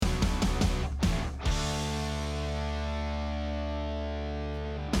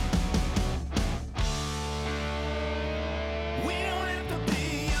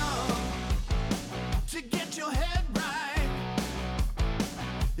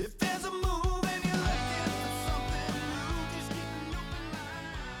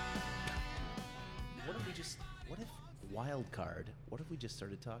card. What if we just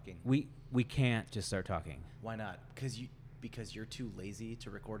started talking? We can't just start talking. Why not? Because you're too lazy to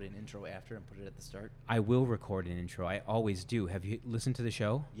record an intro after and put it at the start? I will record an intro. I always do. Have you listened to the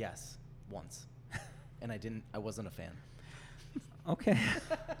show? Yes, once. And I wasn't a fan. Okay.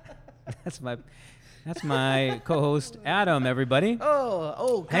 That's my co-host Adam, everybody.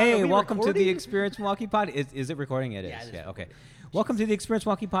 Oh. God, hey, are we welcome to the recording? Experience Milwaukee podcast. Is it recording? It is. Yeah, it is Yeah. Okay. recording. Welcome to the Experience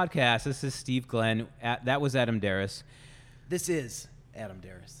Milwaukee podcast. This is Steve Glenn. That was Adam Darris. This is Adam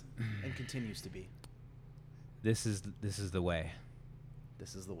Darris and continues to be. This is the way.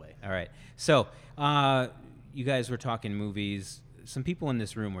 This is the way. All right. So, you guys were talking movies. Some people in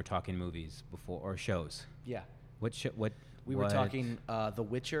this room were talking movies before, or shows. Yeah. We were talking The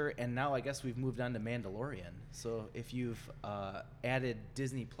Witcher, and now I guess we've moved on to Mandalorian. So if you've added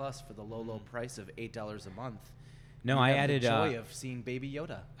Disney Plus for the low price of $8 a month, no, you I have added the joy of seeing Baby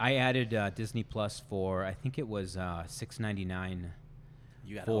Yoda. I added Disney Plus for I think it was $6.99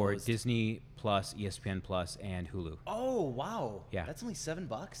 for Disney Plus, ESPN Plus, and Hulu. Oh wow! Yeah, that's only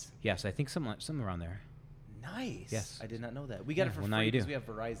 $7. Yes, I think some around there. Nice. Yes, I did not know that. We got it for free because we have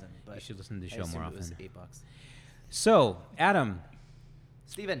Verizon. But you should listen to the show more often. It was $8. So, Adam,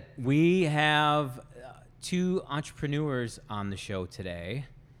 Steven, we have two entrepreneurs on the show today.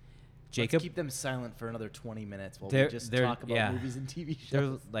 Jacob, let's keep them silent for another 20 minutes while we just talk about movies and TV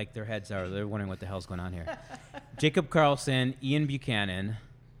shows. Their heads they're wondering what the hell's going on here. Jacob Carlson, Ian Buchanan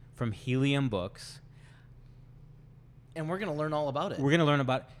from Helium Books. And we're going to learn all about it. We're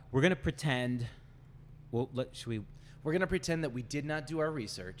going to pretend. We're going to pretend that we did not do our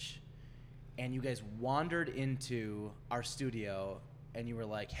research, and you guys wandered into our studio, and you were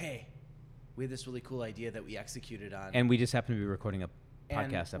like, hey, we had this really cool idea that we executed on. And we just happened to be recording a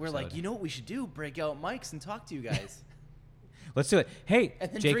podcast episode. We're like, you know what we should do? Break out mics and talk to you guys. Let's do it. Hey,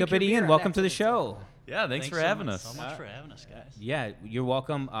 Jacob and Ian, welcome to the show. Yeah, thanks for having us. So much for having us, guys. Yeah, you're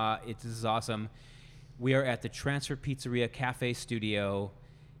welcome. This is awesome. We are at the Transfer Pizzeria Cafe Studio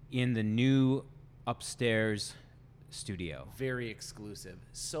in the new upstairs studio. Very exclusive.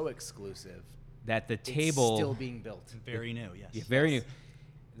 So exclusive. That the table... It's still being built. Very new, yes. Yeah, very new.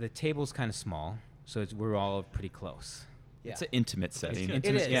 The table's kind of small, so we're all pretty close. Yeah. It's an intimate setting. It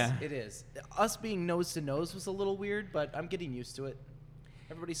is. Yeah. It is. Us being nose to nose was a little weird, but I'm getting used to it.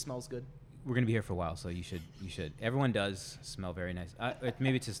 Everybody smells good. We're going to be here for a while, so you should. Everyone does smell very nice.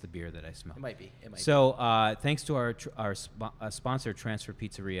 Maybe it's just the beer that I smell. It might be. So thanks to our sponsor, Transfer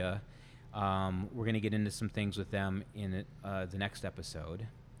Pizzeria. We're going to get into some things with them in the next episode.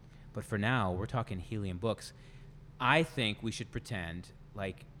 But for now, we're talking Helium Books. I think we should pretend,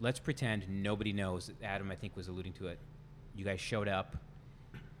 let's pretend nobody knows. Adam, I think, was alluding to it. You guys showed up.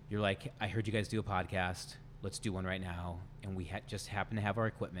 You're like, I heard you guys do a podcast. Let's do one right now. And we just happen to have our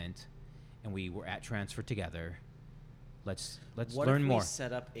equipment, and we were at Transfer together. Let's learn more. What if we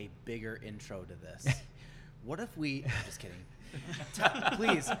set up a bigger intro to this? What if we... I'm just kidding.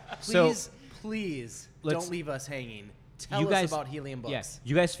 Please don't leave us hanging. Tell us about Helium Books. Yeah,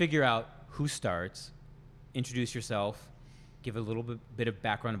 you guys figure out who starts, introduce yourself, give a little bit of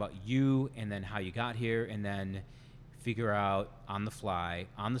background about you, and then how you got here, and then figure out on the fly,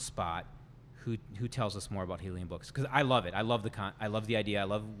 on the spot, who tells us more about Helium Books. Because I love it. I love the idea. I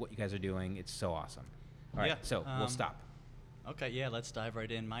love what you guys are doing. It's so awesome. All right, so we'll stop. Okay, yeah, let's dive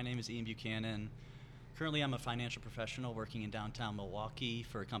right in. My name is Ian Buchanan. Currently, I'm a financial professional working in downtown Milwaukee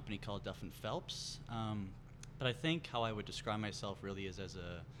for a company called Duff & Phelps. But I think how I would describe myself really is as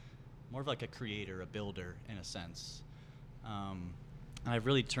more of like a creator, a builder in a sense. And I've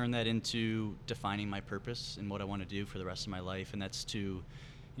really turned that into defining my purpose and what I want to do for the rest of my life, and that's to,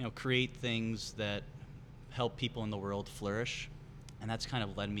 create things that help people in the world flourish, and that's kind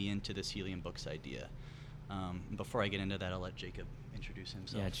of led me into this Helium Books idea. Before I get into that, I'll let Jacob introduce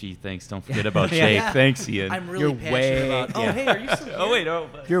himself. Yeah, gee, thanks. Don't forget about Jake. Thanks, Ian. I'm really passionate about. Oh, hey, are you still here? Oh wait, no.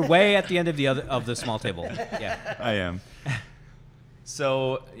 You're way at the end of the small table. Yeah, I am.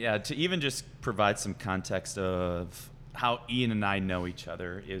 So yeah, to even just provide some context of how Ian and I know each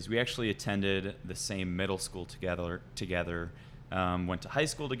other is we actually attended the same middle school together. Went to high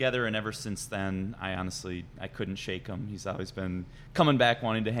school together, and ever since then, I couldn't shake him. He's always been coming back,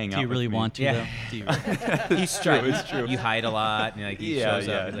 wanting to hang out. Do you really with me. want to? Yeah. Though? Do you really? He's true. It's true. You hide a lot, and he shows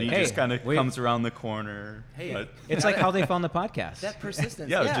up. He just kind of comes around the corner. Hey, it's like how they found the podcast. That persistence.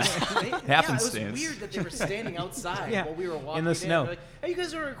 Just happenstance. It was weird that they were standing outside while we were walking in the snow. Like, hey, you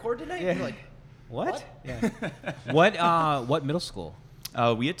guys want to record tonight? Yeah. We're like, what? Yeah. What middle school?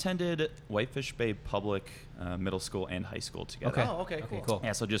 We attended Whitefish Bay Public Middle School and High School together. Okay. Oh, okay, cool.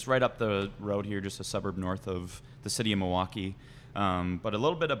 Yeah, so just right up the road here, just a suburb north of the city of Milwaukee. But a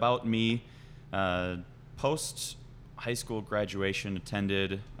little bit about me. Post high school graduation,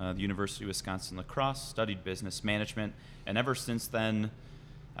 attended the University of Wisconsin-La Crosse, studied business management, and ever since then,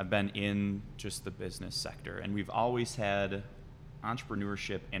 I've been in just the business sector. And we've always had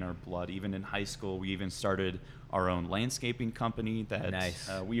entrepreneurship in our blood. Even in high school, we even started our own landscaping company that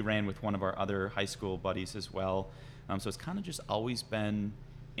we ran with one of our other high school buddies as well. So it's kind of just always been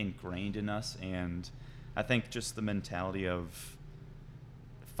ingrained in us. And I think just the mentality of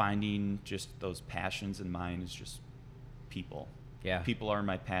finding just those passions in mine is just people. Yeah. People are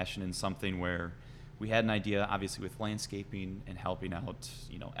my passion in something where we had an idea, obviously, with landscaping and helping out,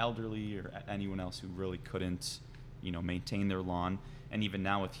 elderly or anyone else who really couldn't, maintain their lawn. And even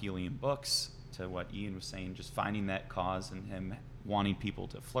now with Helium Books, to what Ian was saying, just finding that cause and him wanting people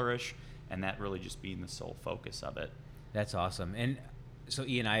to flourish, and that really just being the sole focus of it. That's awesome. And so,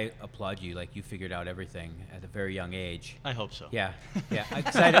 Ian, I applaud you. Like, you figured out everything at a very young age. I hope so. Yeah.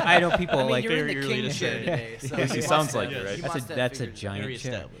 'Cause I know people like you're in the king chair today. So Yes, he sounds like it, right? That's a giant very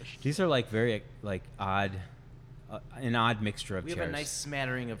chair. established. These are like very odd, an odd mixture of we chairs. have a nice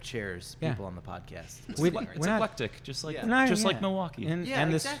smattering of chairs, Yeah. people on the podcast. It's We- eclectic, we're not- eclectic, just like Yeah. like Milwaukee. And, Yeah,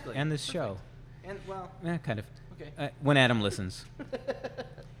 and exactly. this show. And, well, Kind of. okay. When Adam listens. that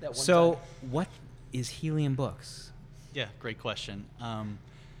one So, time. what is Helium Books? Yeah, great question.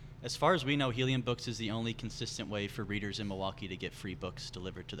 As far as we know, Helium Books is the only consistent way for readers in Milwaukee to get free books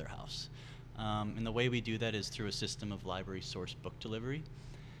delivered to their house. And the way we do that is through a system of library source book delivery.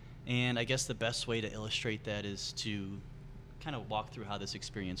 And I guess the best way to illustrate that is to kind of walk through how this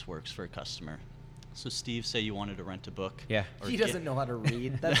experience works for a customer. So Steve, say you wanted to rent a book. Yeah. or He doesn't know how to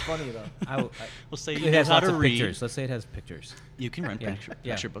read. That's funny, though. Well, say It you know has how lots to of read. pictures. Let's say it has pictures. You can rent Yeah.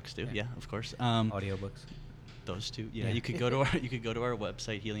 picture books too. Yeah. Yeah, of course. Audiobooks. Those two. Yeah, Yeah. you could go to our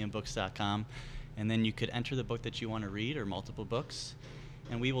website, heliumbooks.com, and then you could enter the book that you want to read or multiple books,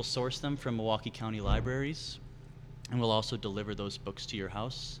 and we will source them from Milwaukee County libraries, and we'll also deliver those books to your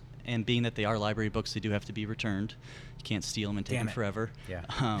house. And being that they are library books, they do have to be returned. You can't steal them and take Damn them it. forever.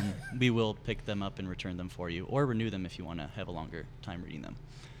 Yeah. We will pick them up and return them for you, or renew them if you want to have a longer time reading them.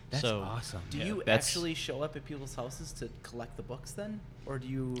 That's so, awesome. Do Yeah, you that's- actually show up at people's houses to collect the books then? Or do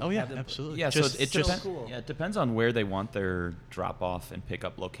you Oh, yeah, have them absolutely. Yeah, Just- so it so just cool. it depends on where they want their drop off and pick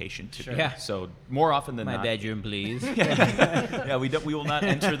up location to Sure. be. Yeah. So more often than My not, bedroom, please. yeah, we will not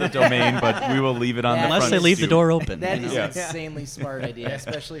enter the domain, but we will leave it on the Unless front unless they leave the stoop. door open. That you is know? an Yeah. insanely smart idea,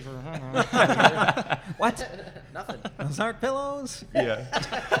 especially for What? nothing. Those aren't pillows. Yeah.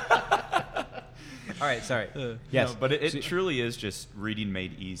 All right, sorry. Yes. No, but it truly is just reading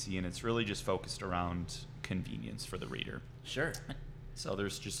made easy, and it's really just focused around convenience for the reader. Sure. So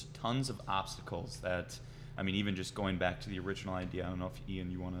there's just tons of obstacles that, I mean, even just going back to the original idea, I don't know if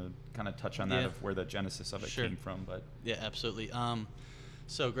Ian, you want to kind of touch on that Yeah. of where the genesis of it Sure. came from, but Yeah, absolutely.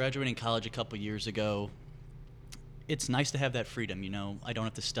 So graduating college a couple years ago, it's nice to have that freedom. I don't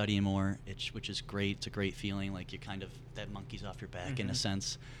have to study anymore, which is great. It's a great feeling, like that monkey's off your back in a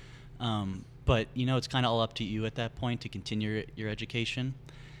sense. But it's kind of all up to you at that point to continue your education.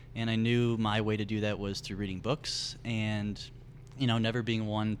 And I knew my way to do that was through reading books, and never being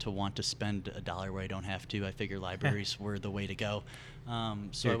one to want to spend $1 where I don't have to. I figure libraries were the way to go.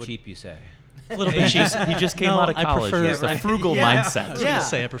 So They're I would, cheap, you say. a little bit cheap. he just came No, out of I college. prefer- He has the right. frugal Yeah. mindset. I was gonna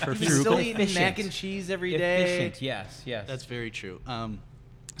say I prefer He's frugal. still eating mac Efficient. and cheese every day. Efficient, yes. That's very true.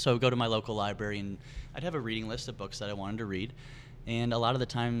 So I would go to my local library, and I'd have a reading list of books that I wanted to read. And a lot of the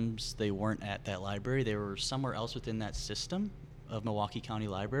times they weren't at that library. They were somewhere else within that system of Milwaukee County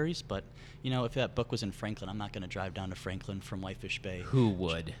libraries. But, if that book was in Franklin, I'm not going to drive down to Franklin from Whitefish Bay. Who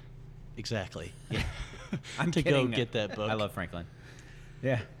would? Exactly. I'm to kidding. go get that book. I love Franklin.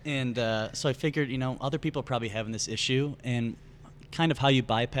 Yeah. And so I figured, other people are probably having this issue, and kind of how you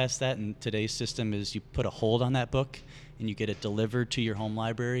bypass that in today's system is you put a hold on that book and you get it delivered to your home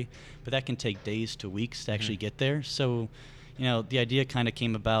library, but that can take days to weeks to actually get there. So, the idea kind of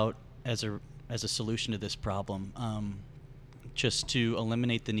came about as a solution to this problem, just to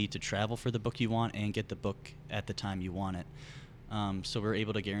eliminate the need to travel for the book you want and get the book at the time you want it. So we're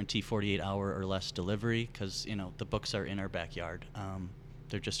able to guarantee 48-hour or less delivery because, the books are in our backyard.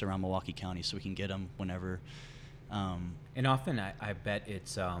 They're just around Milwaukee County, so we can get them whenever. And often I bet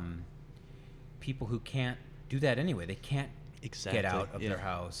it's people who can't do that anyway. They can't Exactly. get out of yeah. their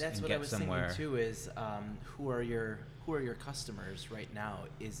house That's and what get I was somewhere. thinking too. Is who are your customers right now?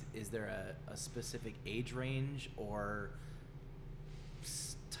 Is there a specific age range or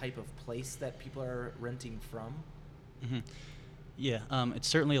type of place that people are renting from? Mm-hmm. Yeah, it's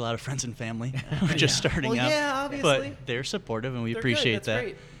certainly a lot of friends and family. We're just starting out. Yeah, obviously. But they're supportive, and we They're appreciate good. That's that.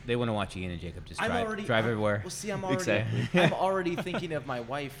 Great. They want to watch Ian and Jacob just I'm drive everywhere. Well, see, I'm already, Exactly. I'm already thinking of my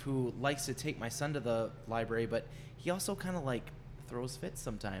wife who likes to take my son to the library, but he also kind of like throws fits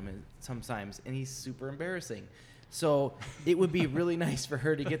sometimes, and he's super embarrassing. So it would be really nice for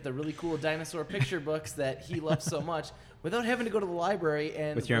her to get the really cool dinosaur picture books that he loves so much without having to go to the library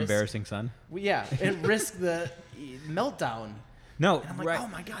and With your embarrassing son? Well, yeah, and risk the meltdown. No, And I'm like, right. oh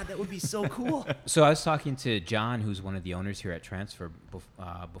my God, that would be so cool. So I was talking to John, who's one of the owners here at Transfer,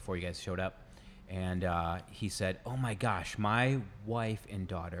 before you guys showed up, and he said, "Oh my gosh, my wife and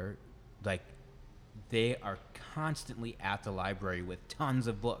daughter, like, they are constantly at the library with tons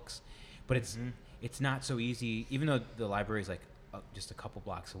of books, but it's not so easy. Even though the library is like just a couple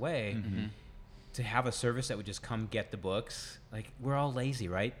blocks away." To have a service that would just come get the books, like, we're all lazy,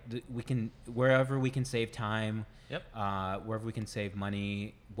 right? We can, wherever we can save time, wherever we can save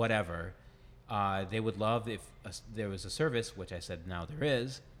money, whatever. They would love if there was a service, which I said now there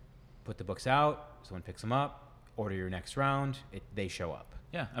is. Put the books out, someone picks them up, order your next round, they show up.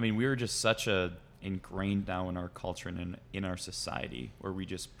 Yeah, I mean, we were just such a ingrained now in our culture and in our society where we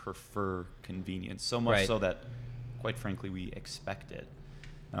just prefer convenience so much so that, quite frankly, we expect it.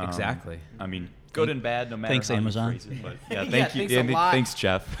 Exactly. I mean, good and bad, no matter Thanks, how Amazon. you phrase it. But yeah, Yeah, thank you. thanks a lot. Thanks,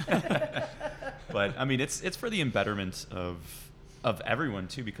 Jeff. But I mean, it's for the embetterment of everyone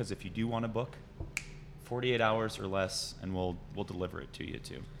too, because if you do want a book, 48 hours or less, and we'll deliver it to you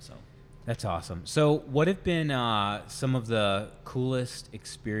too. So That's awesome. So what have been some of the coolest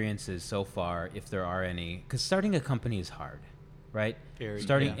experiences so far, if there are any? Because starting a company is hard, right? Very,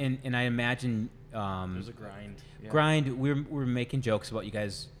 starting yeah. and I imagine There's a grind. Yeah. grind. We're making jokes about you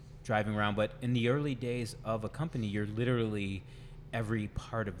guys driving around, but in the early days of a company, you're literally every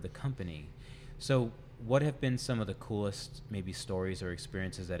part of the company. So what have been some of the coolest maybe stories or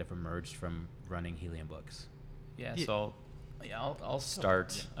experiences that have emerged from running Helium Books? yeah, so I'll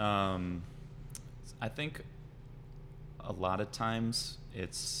start. I think a lot of times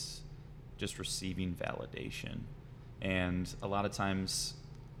it's just receiving validation, and a lot of times,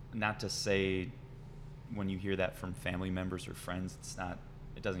 not to say when you hear that from family members or friends,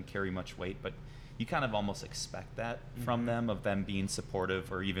 it doesn't carry much weight, but you kind of almost expect that from them, of them being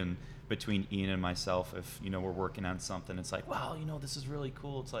supportive, or even between Ian and myself, if we're working on something, it's like, wow, this is really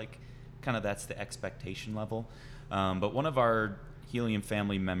cool. It's like kind of that's the expectation level. But one of our Helium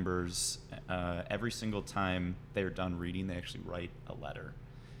family members, every single time they're done reading, they actually write a letter.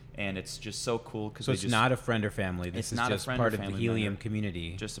 And it's just so cool because So it's not a friend or family. This It's is not a just friend part or of the family Helium member.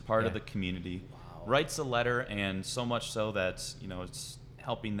 community. just a part of Yeah. the community. Writes a letter, and so much so that it's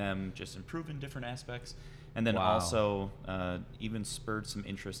helping them just improve in different aspects, and then Wow. also even spurred some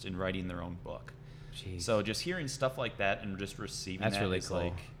interest in writing their own book. Jeez. So just hearing stuff like that and just receiving That's that really is cool.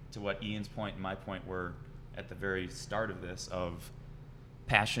 like, to what Ian's point and my point were at the very start of this, of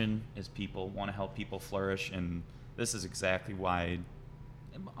passion is people want to help people flourish, and this is exactly why,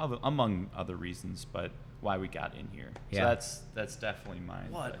 among other reasons, but why we got in here. Yeah. So that's definitely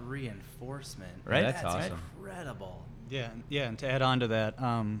mine. What but- reinforcement. Right? That's awesome. Incredible. Yeah, and to add on to that,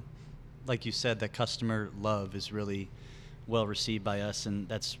 like you said, that customer love is really well received by us, and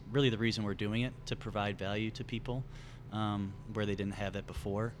that's really the reason we're doing it, to provide value to people where they didn't have that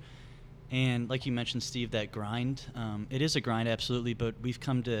before. And like you mentioned, Steve, that grind, it is a grind, absolutely, but we've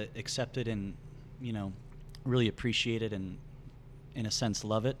come to accept it and, really appreciate it and, in a sense,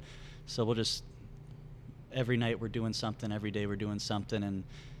 love it. So we'll just, every night we're doing something, every day we're doing something, and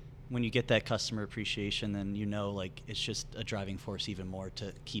when you get that customer appreciation, then like, it's just a driving force even more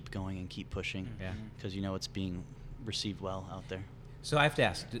to keep going and keep pushing. Yeah. Because it's being received well out there. So I have to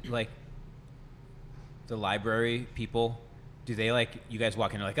ask, like, the library people, do they you guys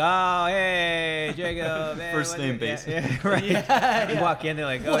walk in, they're like, oh, hey, Jacob. Hey, First name basis. Yeah, right. Yeah, You walk in, they're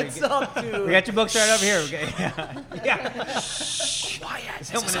like, oh, What's up, dude? we got your books right over here. Okay. Yeah. Quiet.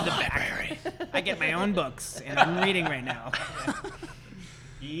 Someone in the back. I get my own books, and I'm reading right now.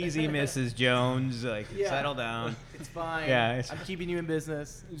 Easy, Mrs. Jones. Yeah. Settle down. It's fine. Yeah, I'm keeping you in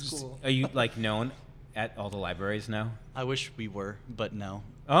business. It's cool. Are you known at all the libraries now? I wish we were, but no.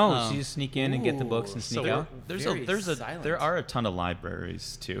 Oh, so you just sneak in and get the books and Ooh, sneak so out? There are a ton of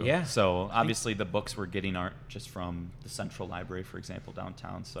libraries too. Yeah. So obviously the books we're getting aren't just from the Central Library, for example,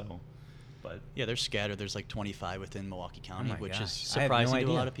 downtown. So but Yeah, they're scattered. There's like 25 within Milwaukee County, my which gosh. is I have no surprising to a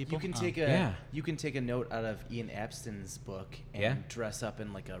idea. lot of people. You can take a Yeah. you can take a note out of Ian Epstein's book and Yeah. dress up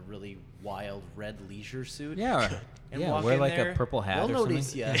in like a really wild red leisure suit. Yeah, And yeah. walk Wear in like there. a purple hat They'll or something.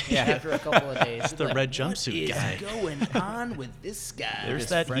 notice you Yeah. after a couple of days. It's the Like, red "What jumpsuit is guy." going on with this guy? there's Just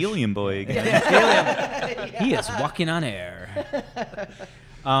that fresh- helium boy again. He is walking on air.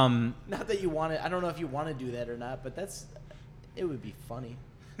 Not that you want to. I don't know if you want to do that or not, but it would be funny.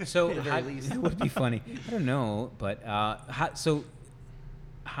 So At the very how- least. it would be funny. I don't know, but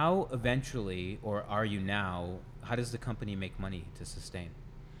how eventually, or are you now? How does the company make money to sustain?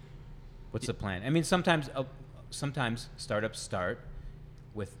 What's the plan? I mean, sometimes startups start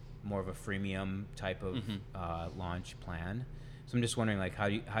with more of a freemium type of launch plan. So I'm just wondering, like, how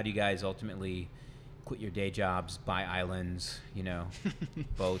do you guys ultimately quit your day jobs, buy islands,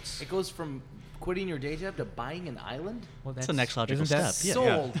 boats? It goes from quitting your day job to buying an island. Well, That's the next logical isn't that- step.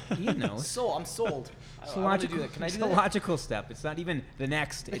 Sold. You know. I'm sold. It's I the wanna logical. do that. Can I it's do the that? logical step. It's not even the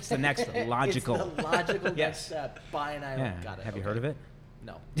next. It's the next logical. It's the logical next Yes. step. Buy an island. Yeah. Got it. Have you Okay. heard of it?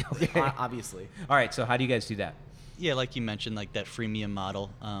 No. Okay. Obviously. All right. So how do you guys do that? Yeah, like you mentioned, like that freemium model.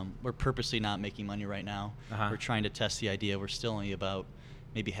 We're purposely not making money right now. Uh-huh. We're trying to test the idea. We're still only about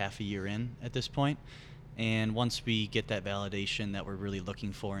maybe half a year in at this point. And once we get that validation that we're really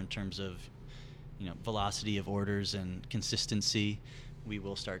looking for in terms of, velocity of orders and consistency, we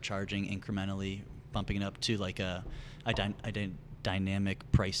will start charging incrementally, bumping it up to like a dynamic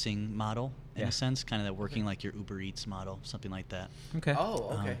pricing model in Yeah. a sense, kind of that working like your Uber Eats model, something like that. Okay.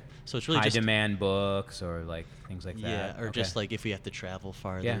 Oh, okay. So it's really High just demand books or like things like yeah, that. or Okay. just like if we have to travel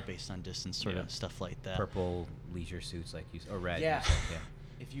farther Yeah. based on distance, sort Yeah. of stuff like that. purple leisure suits, like you or red. you Yeah. said,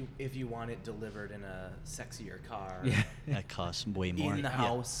 If you want it delivered in a sexier car. Yeah. That costs way more. In the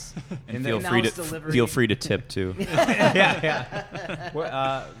house. And And feel then free house to delivery. feel free to tip too. yeah.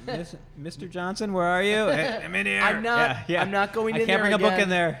 Mr. Johnson, where are you? I'm in here. I'm not- Yeah, yeah. I'm not going I in can't there bring a book again. in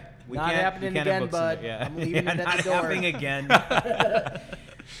there. We Not can't, happening we can't have again, books in bud. there. Yeah. I'm leaving yeah, it at not the door. happening again.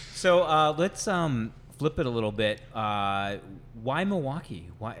 So let's flip it a little bit. Why Milwaukee?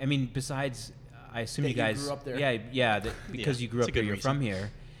 Why? I mean, besides, I assume That you you guys. grew up there. Yeah. Because Yeah, you grew it's up a there, good you're reason. from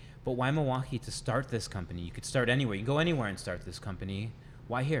here. But why Milwaukee to start this company? You could start anywhere. You can go anywhere and start this company.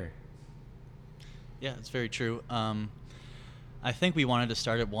 Why here? Yeah, it's very true. I think we wanted to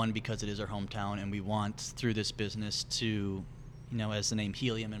start at one because it is our hometown, and we want through this business to, as the name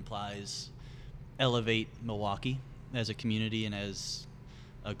Helium implies, elevate Milwaukee as a community and as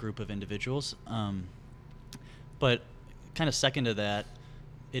a group of individuals. But kind of second to that,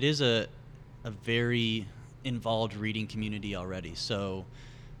 it is a very involved reading community already. So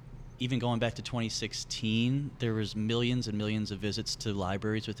even going back to 2016, there was millions and millions of visits to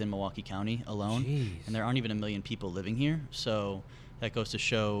libraries within Milwaukee County alone. Jeez. And there aren't even 1 million people living here. So that goes to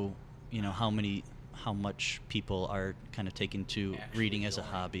show, how much people are kind of taken to Actually reading as a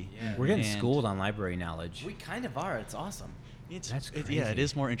going. hobby. Yeah. We're getting And schooled on library knowledge. We kind of are. It's awesome. That's Yeah, it crazy.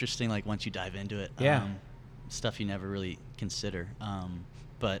 is more interesting like once you dive into it. Yeah. Stuff you never really consider.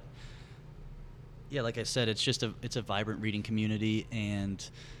 But yeah, like I said, it's a vibrant reading community, and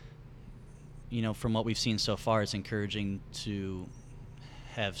from what we've seen so far, it's encouraging to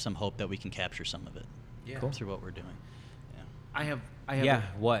have some hope that we can capture some of it Yeah. Cool. through what we're doing. Yeah. I have Yeah,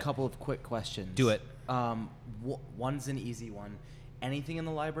 what? a couple of quick questions. Do it. One's an easy one. Anything in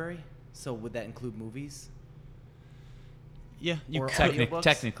the library? So would that include movies? Yeah, you Or could. audiobooks?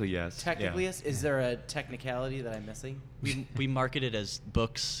 Technically, yes. Technically, Yeah. yes. Is there a technicality that I'm missing? we market it as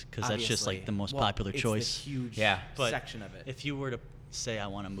books because that's just like Obviously. the most Well, popular it's choice. the huge Yeah. But section of it. If you were to say I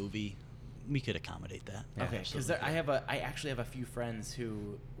want a movie, we could accommodate that. Yeah, Okay, because Absolutely. I actually have a few friends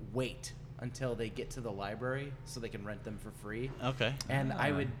who wait until they get to the library so they can rent them for free. Okay. And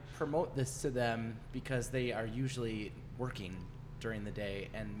I Ah. would promote this to them because they are usually working during the day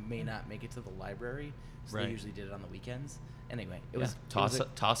and may not make it to the library, so Right. they usually did it on the weekends. Anyway, it Yeah. was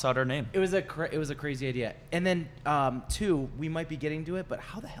Toss out our name. it was a crazy idea. And then two, we might be getting to it, but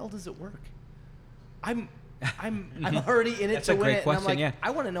how the hell does it work? I'm already in it That's to a win great it, question, and I'm like, yeah. I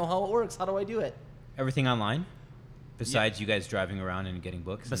want to know how it works. How do I do it? Everything online? Besides you guys driving around and getting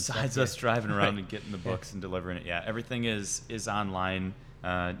books? and stuff? Besides Yeah. us driving around Right. and getting the books and delivering it, yeah, everything is online.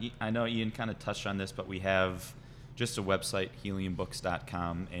 I know Ian kind of touched on this, but we have just a website,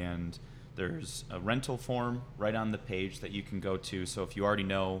 heliumbooks.com, and there's a rental form right on the page that you can go to. So if you already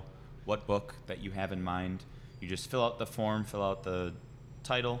know what book that you have in mind, you just fill out the form, fill out the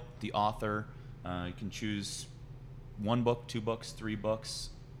title, the author. You can choose 1 book, 2 books, 3 books,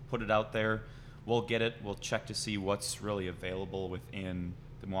 put it out there. We'll get it. We'll check to see what's really available within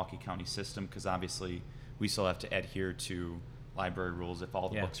the Milwaukee County system, because obviously we still have to adhere to library rules. If all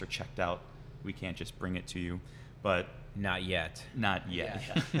the Yeah. books are checked out, we can't just bring it to you. But Not yet. not yet.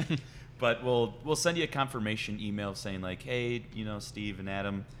 Yeah. But we'll send you a confirmation email saying like, hey, Steve and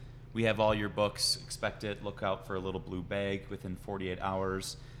Adam, we have all your books. Expect it. Look out for a little blue bag within 48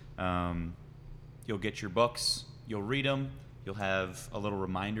 hours. You'll get your books. You'll read them. You'll have a little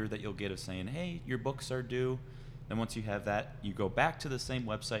reminder that you'll get of saying, hey, your books are due. Then once you have that, you go back to the same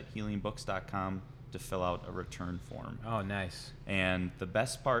website, healingbooks.com, to fill out a return form. Oh, nice. And the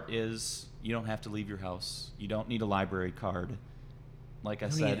best part is you don't have to leave your house. You don't need a library card. Like I You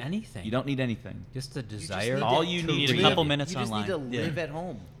don't said, need anything. you don't need anything. Just the You just desire. need All to- you to need is a is- couple minutes You just online. need to Yeah. live at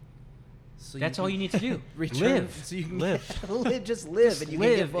home. So That's can all you need to do. Return, Live. So you can Live. just live, Just and you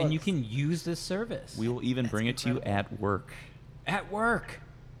live, can get and you books. can use this service. We will even That's bring it to you incredible. at work. At work.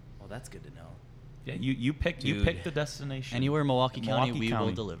 Oh, that's good to know. Yeah, you pick Dude. the destination. Anywhere in Milwaukee County, Milwaukee we County.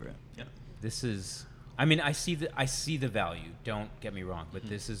 will deliver it. Yeah. This is. I mean, I see the value. Don't get me wrong, but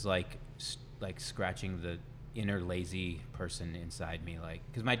this is like scratching the inner lazy person inside me. Like,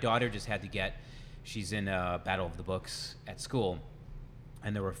 because my daughter just had to get. She's in a battle of the books at school,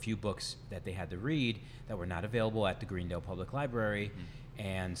 and there were a few books that they had to read that were not available at the Greendale Public Library,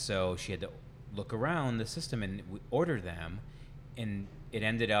 and so she had to look around the system and order them, and it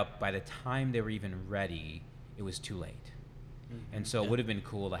ended up by the time they were even ready, it was too late. And so it Yeah. would have been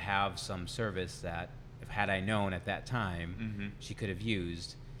cool to have some service that, if had I known at that time, Mhm. she could have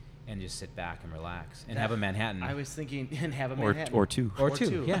used, and just sit back and relax and have a That- Manhattan. I was thinking, and have a Or Manhattan. or two. Or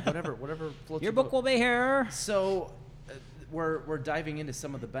two, yeah. whatever floats Your book will be here. So, we're diving into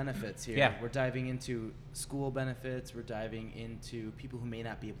some of the benefits here. Yeah. We're diving into school benefits. We're diving into people who may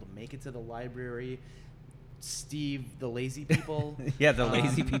not be able to make it to the library. Steve, the lazy people. Yeah, the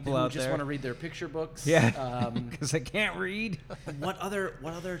lazy people who out just there. want to read their picture books. Yeah, because I can't read. What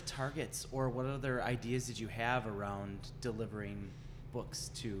other targets or what other ideas did you have around delivering books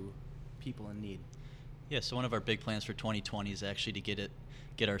to people in need? Yeah, so one of our big plans for 2020 is actually to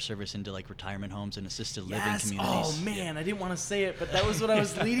get our service into like retirement homes and assisted living communities. Oh man, I didn't want to say it, but that was what I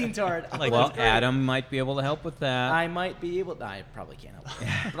was leading toward. Oh, Like- Well, that's great. Adam might be able to help with that. I might be able. I probably can't help, with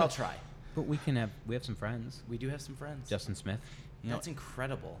that, but I'll try. But we have some friends. We do have some friends. Justin Smith. You know, That's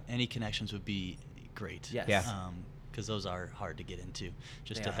incredible. any connections would be great. Yes. Yeah. Because those are hard to get into.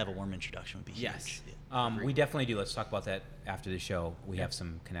 Just They to have a are. warm introduction would be Yes. huge. Yeah. We Agreed. definitely do. Let's talk about that after the show. We Yeah. have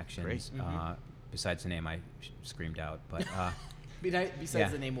some connections. Great. Mhm. Besides the name I screamed out, but Besides Yeah.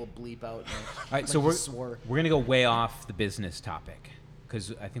 the name, we'll bleep out. all right. So swore. we're gonna go way off the business topic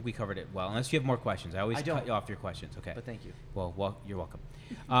because I think we covered it well. Unless you have more questions, I always I don't. cut you off your questions. Okay. But thank you. Well, you're welcome.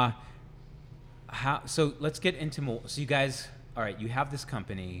 So let's get into more. So you guys, all right, you have this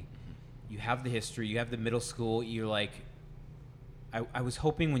company, you have the history, you have the middle school. You're like, I was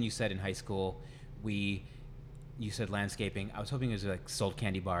hoping when you said in high school, you said landscaping. I was hoping it was like sold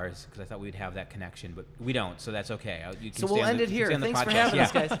candy bars because I thought we'd have that connection, but we don't. So that's okay. You can So stay we'll on end the- it you can here. stay on the Thanks for podcast. having Yeah.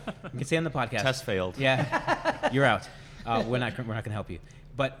 us, guys. You can stay on the podcast. Test failed. Yeah, you're out. We're not going to help you.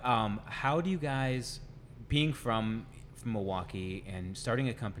 But how do you guys, being from Milwaukee and starting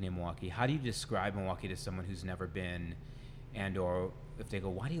a company in Milwaukee, how do you describe Milwaukee to someone who's never been, and or if they go,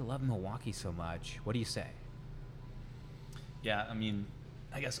 why do you love Milwaukee so much? What do you say? Yeah, I mean,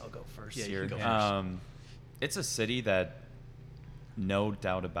 I guess I'll go first Yeah, you here. can go first. It's a city that, no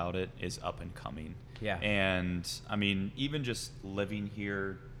doubt about it, is up and coming. Yeah. And I mean, even just living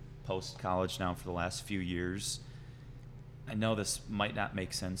here post college now for the last few years, I know this might not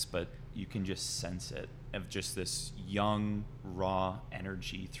make sense, but you can just sense it of just this young, raw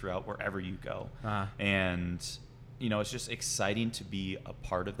energy throughout wherever you go. Uh-huh. And, it's just exciting to be a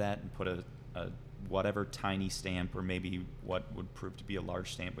part of that and put a whatever tiny stamp or maybe what would prove to be a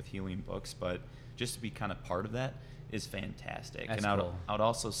large stamp with Healing Books, but just to be kind of part of that is fantastic. That's and cool. I would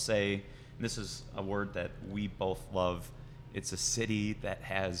also say, and this is a word that we both love, it's a city that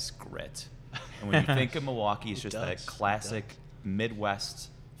has grit. And when you think of Milwaukee, it's It just does. that It classic does. Midwest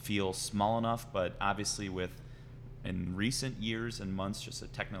feel, small enough, but obviously with, in recent years and months, just a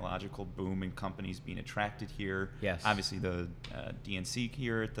technological boom in companies being attracted here. Yes. Obviously the DNC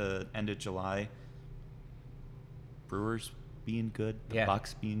here at the end of July. Brewers being good, the Yeah.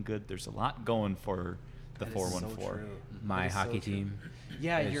 Bucks being good. There's a lot going for the That is so 414. true. My That is so hockey true. team.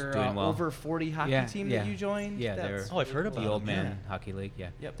 Yeah, is your doing well. over 40 hockey team that you joined. Yeah, That's they're Oh, I've heard really about the cool. Old Man Yeah. Hockey League. Yeah,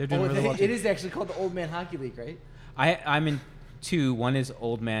 Yep. they're doing really well. It too. is actually called the Old Man Hockey League, right? I'm in two. One is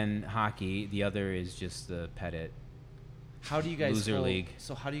Old Man Hockey. The other is just the Pettit. How do you guys Loser hold, league.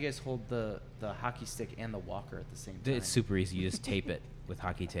 So how do you guys hold the hockey stick and the walker at the same time? It's super easy. You just tape it with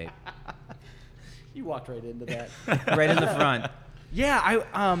hockey tape You walked right into that. right in the front. Yeah,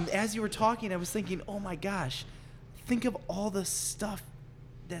 I as you were talking, I was thinking, oh my gosh, think of all the stuff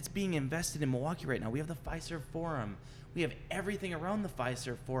that's being invested in Milwaukee right now. We have the Fiserv Forum. We have everything around the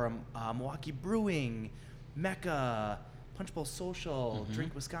Fiserv Forum. Milwaukee Brewing, Mecca, Punch Bowl Social,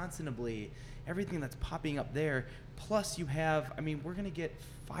 Drink Wisconsinably, everything that's popping up there. Plus you have, I mean, we're going to get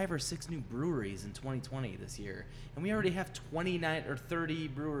 5 or 6 new breweries in 2020 this year. And we already have 29 or 30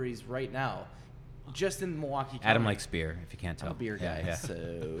 breweries right now, just in Milwaukee County. Adam likes beer, if you can't tell. I'm a beer guy, Yeah.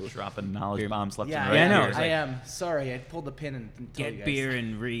 so... Dropping knowledge Beer- bombs left Yeah, and right. Yeah, I know. here. It's I like- am. Sorry, I pulled the pin and told you Get guys. beer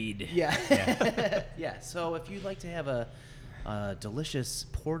and read. Yeah. Yeah. Yeah. So if you'd like to have a delicious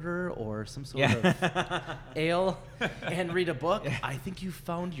porter or some sort Yeah. of ale and read a book, I think you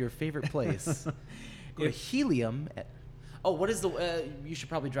found your favorite place. Go to Helium. What is the? You should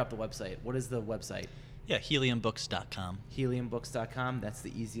probably drop the website. What is the website? Yeah, heliumbooks.com. Heliumbooks.com. That's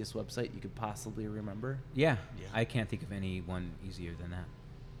the easiest website you could possibly remember. Yeah. Yeah. I can't think of any one easier than that.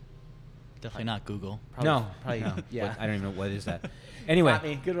 Definitely not Google. No. Yeah. What- I don't even know what is that. Anyway. Got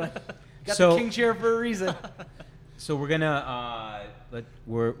me. Good one. Got So- the king chair for a reason. So we're gonna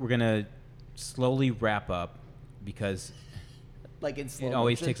we're gonna slowly wrap up because Like in slow it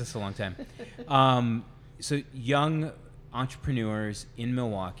always motion. takes us a long time. So young entrepreneurs in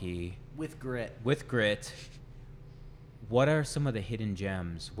Milwaukee With grit. with grit. What are some of the hidden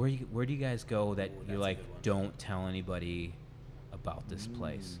gems? Where do you guys go that Ooh, you're that's a like, good one. don't tell anybody about this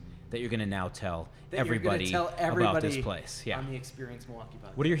place? That you're gonna now tell That you're gonna everybody, tell about everybody this place. Yeah. On the Experience Milwaukee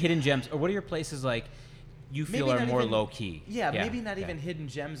podcast. What are your hidden gems, or what are your places like you feel Maybe are not more even- low key? Yeah, maybe not yeah. even hidden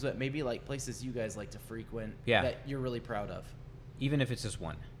gems, but maybe like places you guys like to frequent Yeah. that you're really proud of. Even if it's just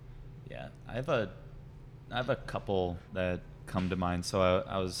one. Yeah, I have a couple that come to mind. So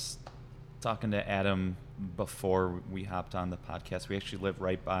I was talking to Adam before we hopped on the podcast. We actually live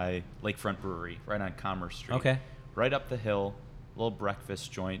right by Lakefront Brewery, right on Commerce Street. Okay. Right up the hill, little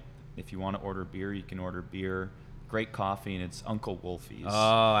breakfast joint. If you want to order beer, you can order beer. Great coffee, and it's Uncle Wolfie's. Oh,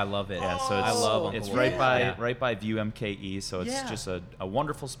 I love it. Yeah, so it's, I love Uncle it's Wolfie's. right by Yeah. right by View MKE, so it's Yeah. just a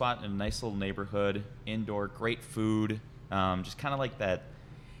wonderful spot in a nice little neighborhood, indoor, great food, just kind of like that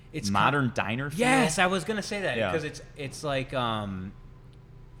It's modern diner feel. Yes, I was gonna say that Yeah. because it's like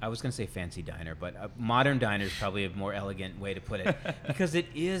I was gonna say fancy diner, but modern diner is probably a more elegant way to put it because it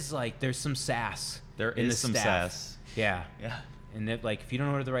is like there's some sass. There in is the some staff. sass. Yeah. Yeah. And they're like, if you don't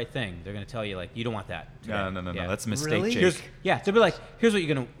order the right thing, they're gonna tell you like you don't want that. Today. No, Yeah. that's a mistake, Really? Jake. They'll be like, here's what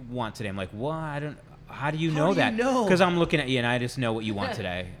you're gonna want today. I'm like, what? I don't. How do you know do you that? know? Because I'm looking at you and I just know what you want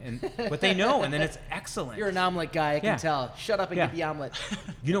today. But they know, and then it's excellent. You're an omelet guy, I can Yeah. tell. Shut up and Yeah. get the omelet.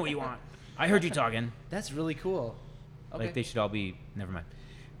 You know what you want. I heard you talking. That's really cool. Okay. Like they should all be. Never mind.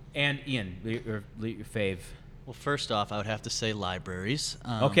 And Ian, your fave. Well, first off, I would have to say libraries.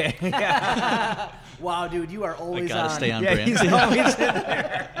 Okay. Yeah. Wow, dude, you are always gotta on. stay on Yeah, brand. he's always in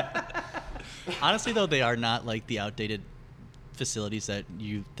there. Honestly, though, they are not like the outdated facilities that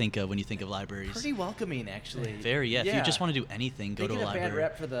you think of when you think of libraries. Pretty welcoming, actually. Very, yeah. If you just want to do anything, go They to a get a bad library.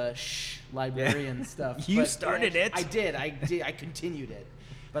 rep for the librarian stuff. You but started it. I did. I continued it.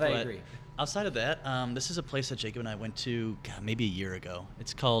 But I agree. Outside of that, this is a place that Jacob and I went to maybe a year ago.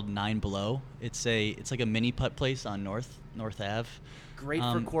 It's called Nine Below. It's like a mini putt place on North Ave. Great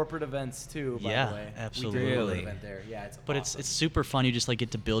for corporate events too. By yeah, the way, absolutely. We did a Really? little event there. Yeah, it's. But awesome. it's super fun. You just like get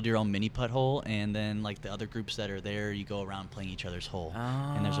to build your own mini putt hole, and then like the other groups that are there, you go around playing each other's hole.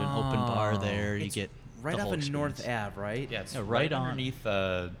 And there's an open bar there. You It's get right the off whole of North experience. Ave, right? Yeah, it's Yeah, right, right on. underneath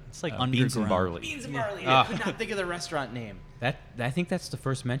It's like Beans and underground. Barley. Beans and Barley. Ah. I could not think of the restaurant name. I think that's the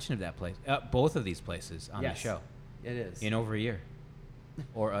first mention of that place. Both of these places on Yes, the show It is. in over a year,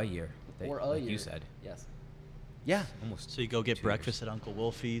 or a year. or a like year. you said. Yes. Yeah. Almost. So you go get 2 breakfast years. at Uncle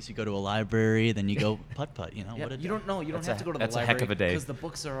Wolfie's. You go to a library, then you go putt. You know Yeah, what? you don't know. You don't That's have a- to go to the that's a library heck of a day. because the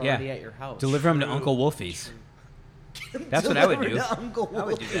books are Yeah. already at your house. Deliver them to True. Uncle Wolfie's. That's what I would Deliver do. to Uncle I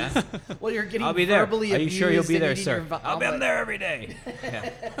would do that. Wolfie's. Well, you're getting I'll be there. verbally Are you sure you'll abused be and there, eating sir? your I'll be omelet. there every day. Yeah.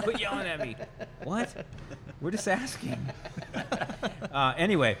 Quit yelling at me. What? We're just asking.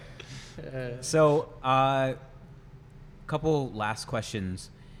 Anyway, so couple last questions.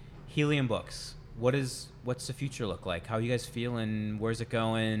 Helium Books. What's the future look like? How are you guys feeling? Where's it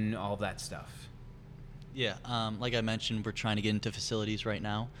going? All that stuff. Yeah, like I mentioned, we're trying to get into facilities right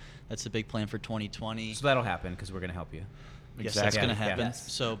now. That's the big plan for 2020. So that'll happen because we're going to help you. Yes, Exactly. that's going to Yeah. happen.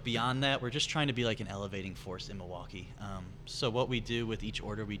 Yes. So beyond that, we're just trying to be like an elevating force in Milwaukee. So what we do with each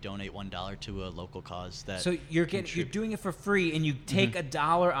order, we donate $1 to a local cause that. So you're doing it for free, and you take $1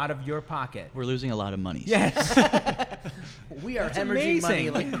 out of your pocket. We're losing a lot of money. Yes. We are That's hemorrhaging money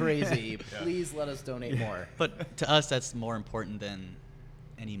amazing. like crazy. Please let us donate more. But to us, that's more important than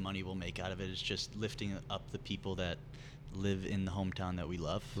any money we'll make out of it. It's just lifting up the people that live in the hometown that we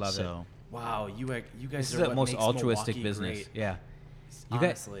love. Love it. So Wow, you guys This are is the what most makes altruistic Milwaukee business. great. Yeah.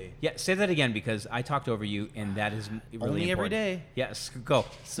 Honestly. Yeah, say that again because I talked over you, and that is really Only every important. day. Yes, go.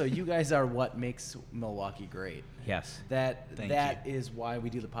 So you guys are what makes Milwaukee great. Yes. That Thank is why we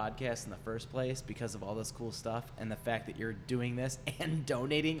do the podcast in the first place, because of all this cool stuff and the fact that you're doing this and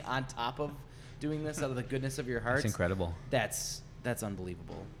donating on top of doing this out of the goodness of your hearts. That's incredible. That's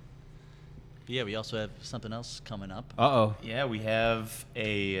unbelievable. Yeah, we also have something else coming up. Uh-oh. Yeah, we have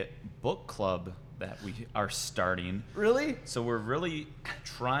a book club that we are starting. Really? So we're really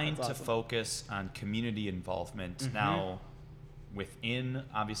trying That's to awesome. focus on community involvement Mhm. now within,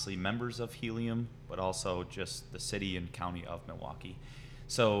 obviously, members of Helium, but also just the city and county of Milwaukee.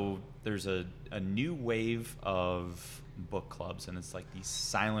 So there's a new wave of book clubs, and it's like these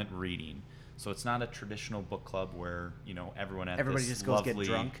silent reading. So it's not a traditional book club where, everyone at Everybody this just goes get lovely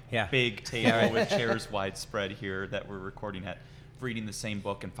drunk. Yeah. big table with chairs widespread here that we're recording at, reading the same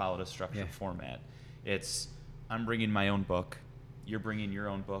book and followed a structured Yeah. format. It's, I'm bringing my own book, you're bringing your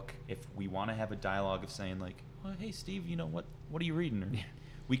own book. If we want to have a dialogue of saying like, well, hey Steve, what are you reading? Or,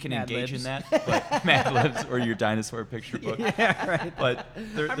 we can Mad engage Libs. in that, but Mad Libs or your dinosaur picture book. Yeah, right. But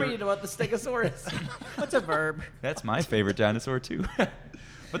I'm reading about the Stegosaurus. What's a verb? that's my favorite dinosaur too.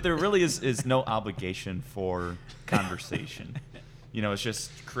 But there really is no obligation for conversation. It's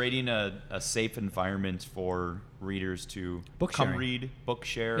just creating a safe environment for readers to Book come sharing. read, book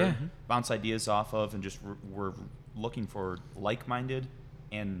share, Yeah. bounce ideas off of, and just we're looking for like-minded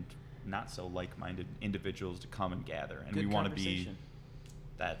and not so like-minded individuals to come and gather, and Good we want to be conversation.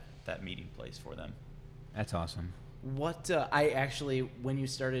 that meeting place for them. That's awesome. What I actually, when you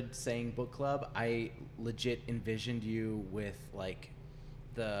started saying book club, I legit envisioned you with like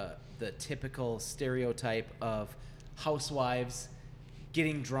the typical stereotype of housewives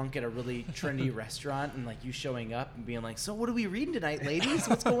getting drunk at a really trendy restaurant, and like you showing up and being like, "So what are we reading tonight, ladies?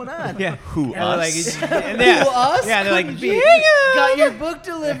 What's going on?" Yeah. Who, And they're us? Like, and yeah. Who, us? Yeah, they're like, Couldn't be. "Hang on." Got your book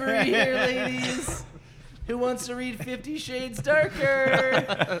delivery here, ladies. Who wants to read 50 Shades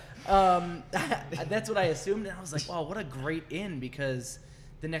Darker? That's what I assumed, and I was like, wow, what a great in, because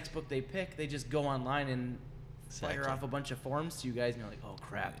the next book they pick, they just go online and fire Exactly. off a bunch of forms to you guys, and you're like, oh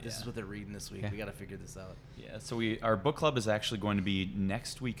crap, this is Yeah. what they're reading this week. Yeah. We got to figure this out. Yeah, so our book club is actually going to be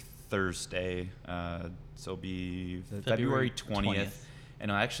next week Thursday, so it'll be February 20th, and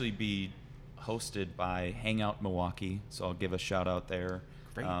it'll actually be hosted by Hangout Milwaukee, so I'll give a shout out there.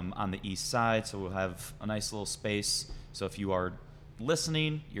 Great. On the east side, so we'll have a nice little space. So if you are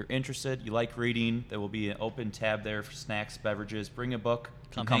listening, you're interested, you like reading, there will be an open tab there for snacks, beverages. Bring a book,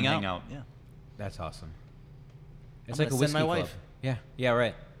 Come hang hang out. Yeah. That's awesome. It's I'm like a gonna whiskey send my club. wife. Yeah,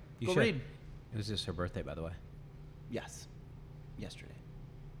 right. You Go should. read. It was just her birthday, by the way. Yes. Yesterday.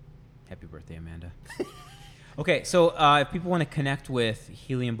 Happy birthday, Amanda. Okay, so if people want to connect with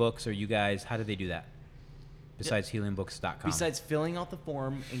Helium Books or you guys, how do they do that? Besides heliumbooks.com. Besides filling out the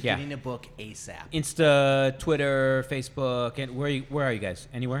form and Yeah. getting a book ASAP. Insta, Twitter, Facebook, and where are you guys?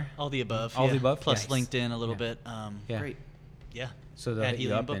 Anywhere? All the above. All the yeah. above? Plus Nice. LinkedIn a little Yeah. bit. Yeah. Great. Yeah. So they'll At hit you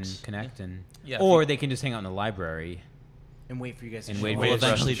Helium up Books. and connect, and Yeah, if or you- they can just hang out in the library. And wait for you guys to And show wait up. for We'll us to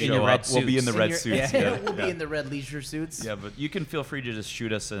eventually in show your up. red We'll be in the suits. red your- suits. Yeah, Yeah. we'll be Yeah. in the red leisure suits. Yeah, but you can feel free to just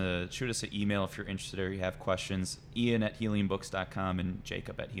shoot us an email if you're interested or you have questions. Ian at heliumbooks.com and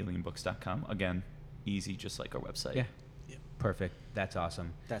Jacob at heliumbooks.com. Again, easy, just like our website. Yeah. Perfect. That's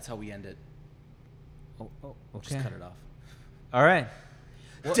awesome. That's how we end it. Oh, okay. Just cut it off. All right.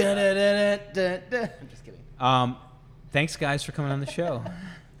 Da-da-da-da-da-da. I'm just kidding. Thanks, guys, for coming on the show.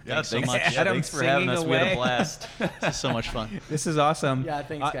 Yeah, Thanks so much. Yeah, Adam thanks for having singing us. We had away. a blast. This is so much fun. This is awesome. Yeah,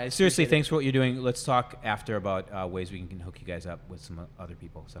 thanks, guys. Seriously, Appreciate it. thanks for what you're doing. Let's talk after about ways we can hook you guys up with some other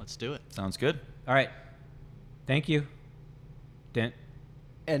people. So, Let's do it. Sounds good. all right. Thank you. Dent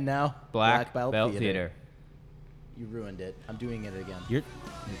And now, Black Belt Belt Theater. Theater. You ruined it. I'm doing it again. You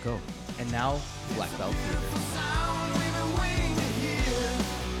go. And now, Black Belt Theater.